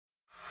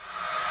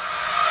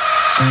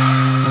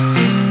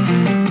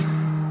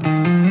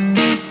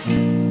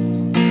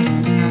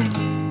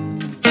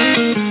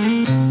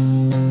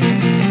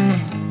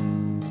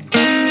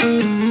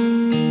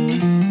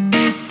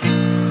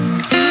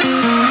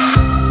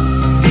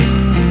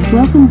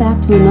Welcome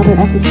back to another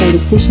episode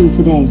of Fishing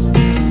Today.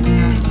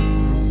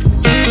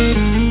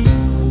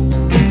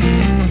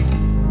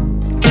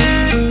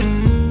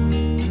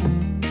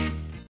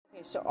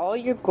 Okay, so all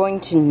you're going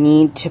to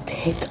need to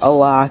pick a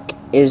lock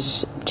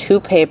is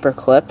 2 paper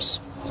clips,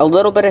 a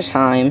little bit of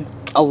time,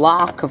 a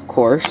lock, of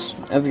course,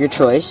 of your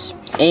choice,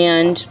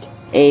 and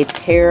a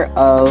pair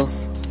of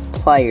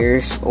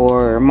pliers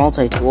or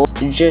multi-tool.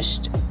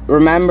 Just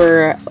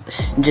remember,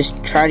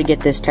 just try to get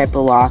this type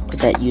of lock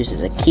that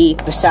uses a key.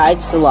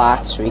 Besides the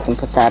lock, so you can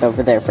put that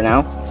over there for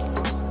now,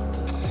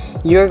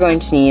 you're going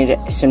to need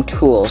some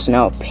tools.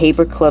 Now,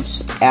 paper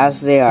clips,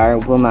 as they are,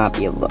 will not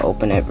be able to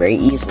open it very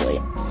easily.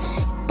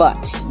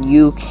 But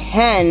you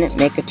can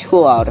make a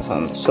tool out of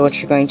them. So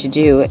what you're going to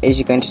do is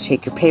you're going to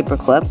take your paper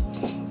clip,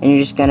 and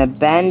you're just going to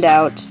bend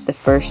out the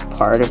first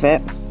part of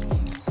it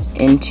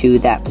into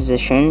that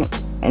position,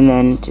 and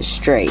then to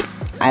straight.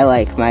 I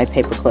like my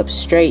paper clips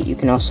straight. You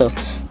can also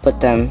put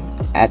them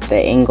at the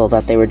angle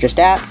that they were just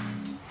at,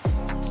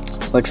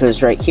 which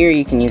was right here.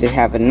 You can either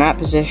have it in that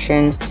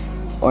position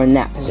or in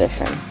that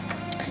position.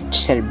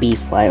 Just had a bee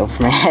fly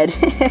over my head.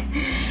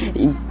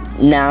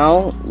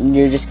 Now,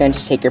 you're just going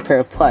to take your pair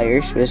of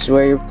pliers. This is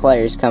where your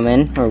pliers come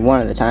in, or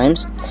one of the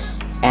times.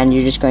 And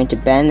you're just going to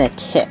bend the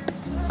tip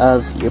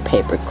of your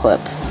paper clip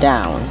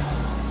down.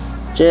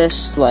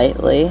 Just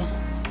slightly.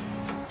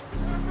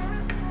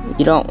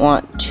 You don't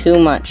want too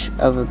much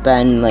of a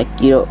bend, like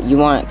you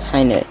want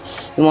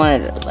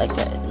it like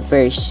a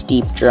very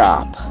steep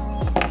drop.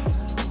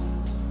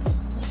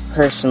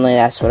 Personally,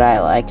 that's what I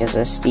like, is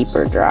a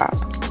steeper drop.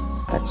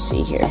 Let's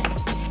see here.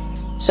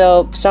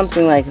 So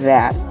something like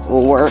that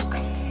will work.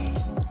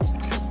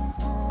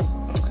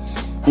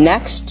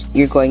 Next,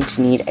 you're going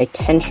to need a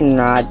tension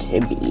rod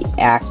to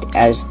act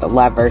as the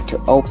lever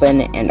to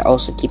open and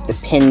also keep the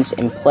pins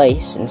in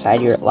place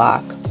inside your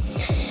lock.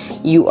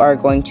 You are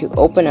going to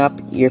open up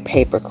your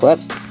paper clip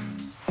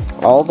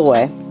all the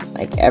way,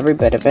 like every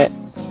bit of it.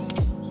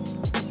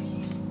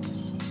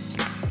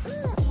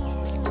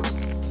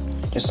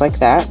 Just like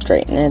that.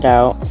 Straighten it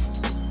out.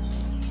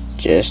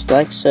 Just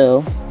like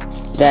so.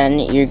 Then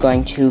you're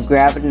going to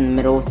grab it in the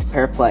middle with a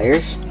pair of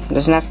pliers. It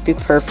doesn't have to be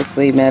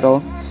perfectly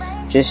middle,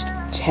 just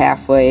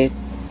halfway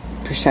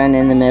percent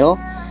in the middle.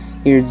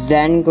 You're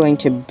then going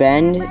to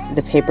bend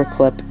the paper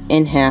clip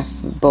in half,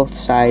 both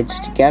sides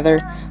together,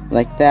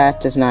 like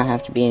that. Does not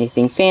have to be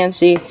anything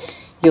fancy.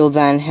 You'll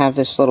then have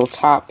this little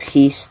top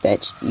piece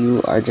that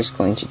you are just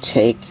going to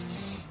take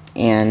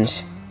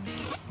and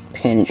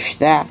pinch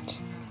that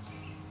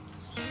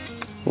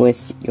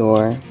with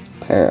your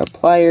pair of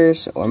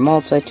pliers or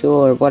multi-tool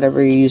or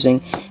whatever you're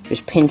using.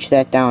 Just pinch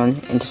that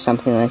down into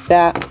something like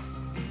that.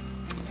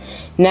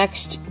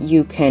 Next,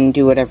 you can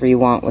do whatever you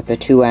want with the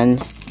 2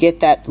 ends. Get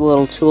that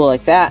little tool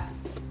like that.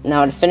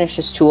 Now, to finish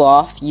this tool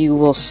off, you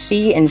will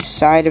see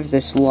inside of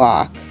this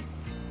lock,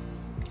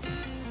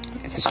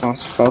 if this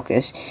wants to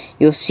focus,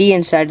 you'll see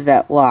inside of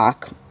that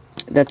lock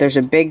that there's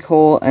a big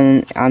hole,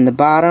 and on the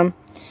bottom,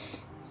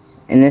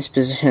 in this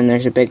position,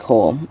 there's a big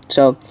hole.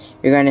 So,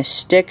 you're going to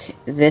stick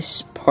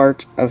this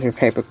part of your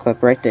paper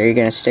clip right there. You're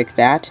going to stick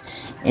that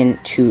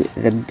into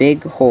the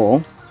big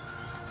hole,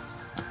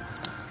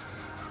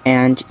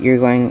 and you're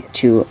going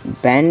to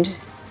bend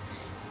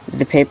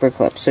the paper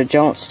clip. So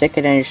don't stick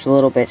it in just a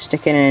little bit.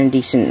 Stick it in a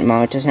decent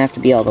amount. It doesn't have to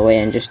be all the way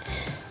in. Just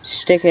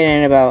stick it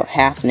in about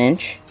 ½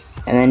 inch,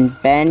 and then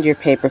bend your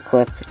paper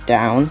clip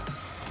down.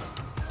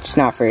 It's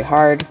not very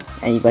hard.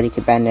 Anybody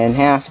could bend it in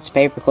half. It's a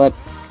paper clip.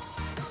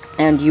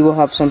 And you will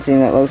have something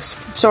that looks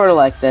sort of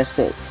like this,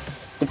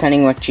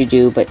 depending what you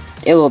do, but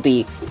it will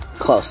be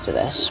close to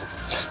this.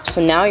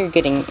 So now you're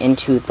getting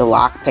into the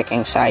lock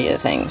picking side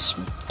of things.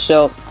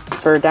 So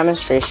for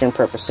demonstration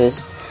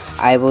purposes,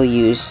 I will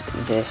use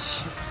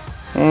this.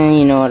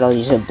 You know what, I'll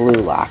use a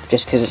blue lock,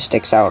 just because it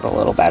sticks out a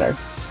little better.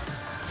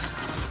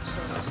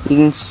 You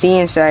can see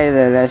inside of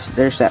there,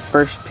 there's that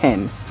first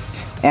pin.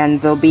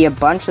 And there'll be a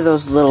bunch of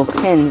those little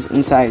pins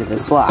inside of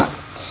this lock.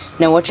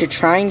 Now what you're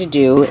trying to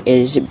do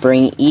is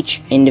bring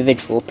each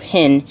individual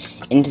pin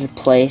into the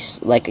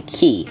place like a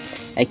key.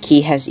 A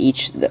key has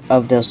each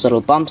of those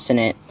little bumps in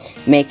it,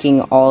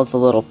 making all the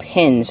little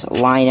pins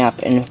line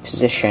up in a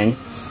position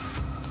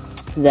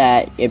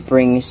that it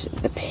brings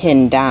the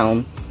pin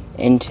down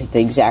into the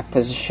exact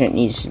position it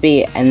needs to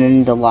be, and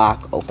then the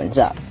lock opens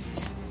up.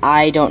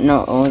 I don't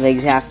know the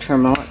exact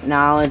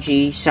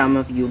terminology. Some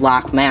of you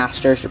lock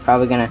masters are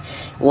probably going to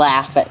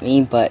laugh at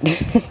me, but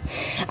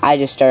I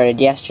just started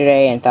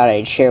yesterday and thought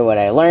I'd share what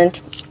I learned.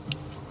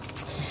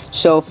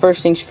 So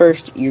first things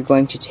first, you're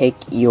going to take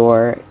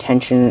your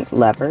tension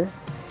lever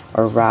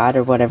or rod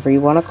or whatever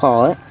you want to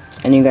call it,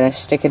 and you're going to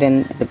stick it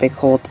in the big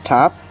hole at the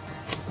top,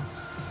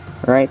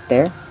 right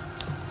there.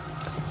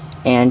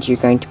 And you're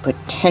going to put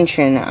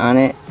tension on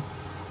it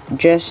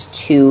just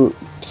to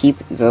keep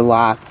the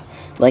lock,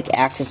 like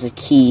act as a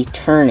key,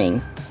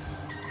 turning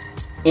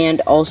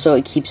And also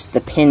it keeps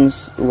the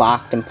pins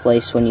locked in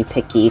place when you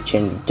pick each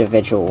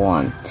individual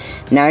one.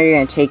 Now you're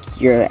going to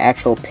take your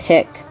actual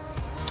pick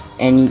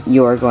and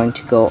you're going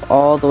to go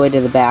all the way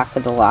to the back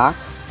of the lock,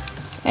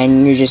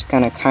 and you're just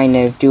going to kind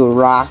of do a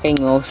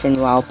rocking motion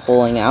while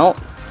pulling out,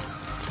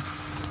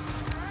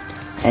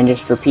 and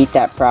just repeat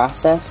that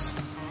process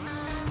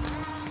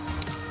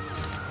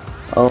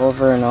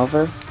over and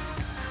over.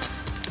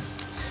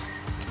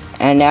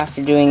 And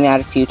after doing that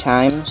a few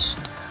times,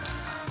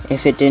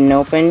 if it didn't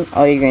open,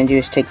 all you're going to do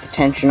is take the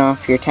tension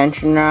off your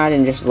tension rod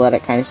and just let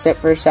it kind of sit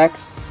for a sec.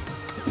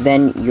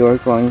 Then you're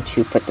going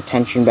to put the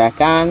tension back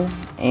on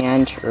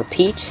and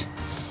repeat,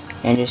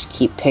 and just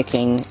keep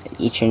picking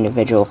each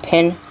individual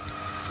pin.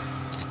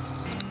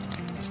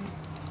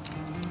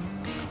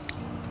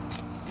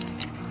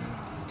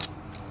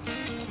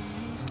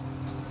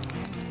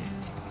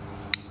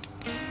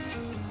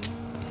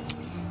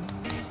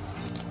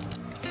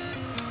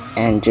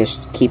 And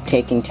just keep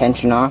taking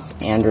tension off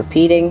and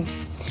repeating.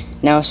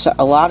 Now, so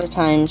a lot of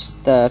times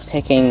the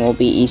picking will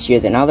be easier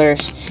than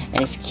others,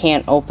 and if you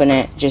can't open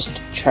it,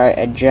 just try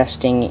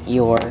adjusting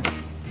your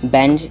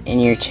bend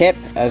in your tip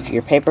of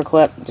your paper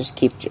clip. Just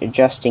keep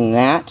adjusting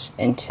that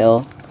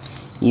until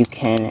you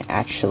can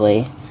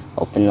actually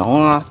open the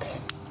lock.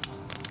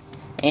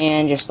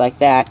 And just like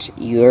that,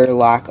 your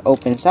lock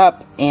opens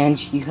up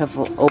and you have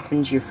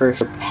opened your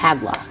first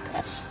padlock.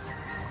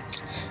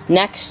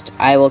 Next,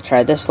 I will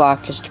try this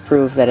lock just to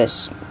prove that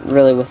it's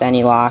really with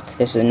any lock.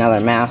 This is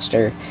another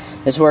master.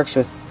 This works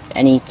with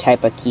any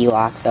type of key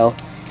lock though.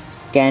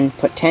 Again,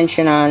 put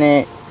tension on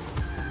it,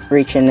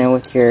 reach in there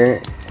with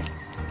your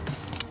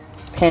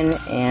pin,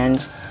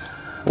 and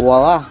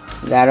voila,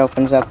 that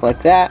opens up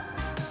like that,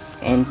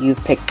 and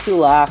you've picked 2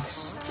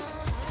 locks.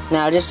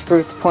 Now, just to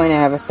prove the point, I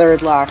have a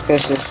third lock.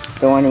 This is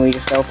the one we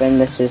just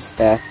opened. This is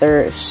the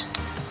third.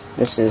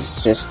 This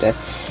is just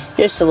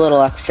a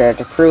little extra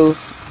to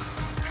prove.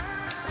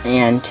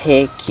 And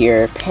take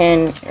your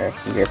pin, or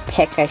your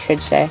pick I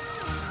should say,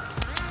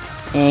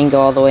 and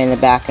go all the way in the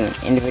back and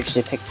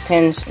individually pick the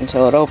pins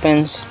until it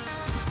opens.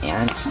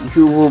 And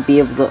you will be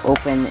able to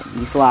open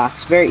these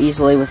locks very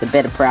easily with a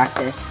bit of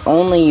practice.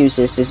 Only use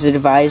this. This is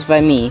advised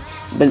by me,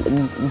 but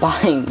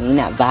by me,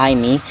 not by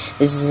me.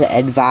 This is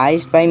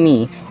advised by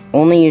me.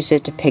 Only use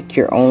it to pick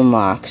your own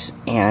locks,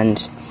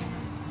 and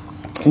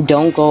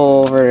don't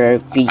go over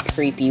to be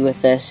creepy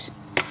with this.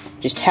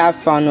 Just have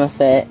fun with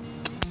it.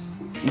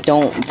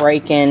 Don't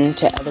break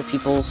into other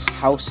people's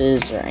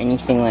houses or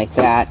anything like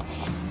that.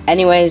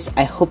 Anyways,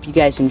 I hope you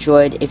guys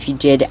enjoyed. If you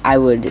did, I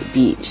would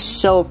be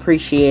so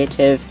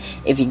appreciative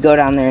if you go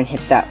down there and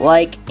hit that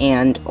like,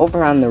 and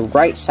over on the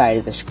right side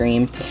of the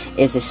screen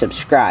is a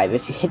subscribe.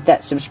 If you hit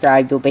that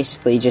subscribe, you'll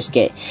basically just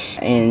get,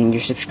 in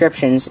your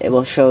subscriptions, it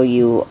will show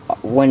you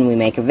when we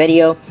make a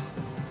video.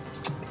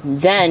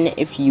 Then,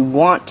 if you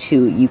want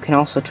to, you can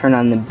also turn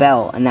on the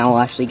bell, and that will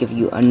actually give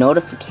you a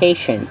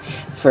notification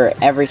for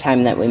every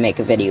time that we make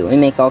a video. We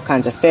make all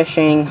kinds of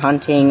fishing,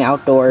 hunting,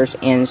 outdoors,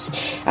 and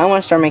I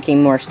want to start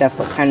making more stuff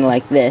kind of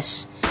like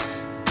this.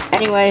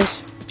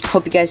 Anyways,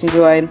 hope you guys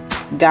enjoy.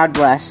 God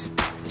bless.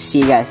 See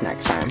you guys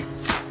next time.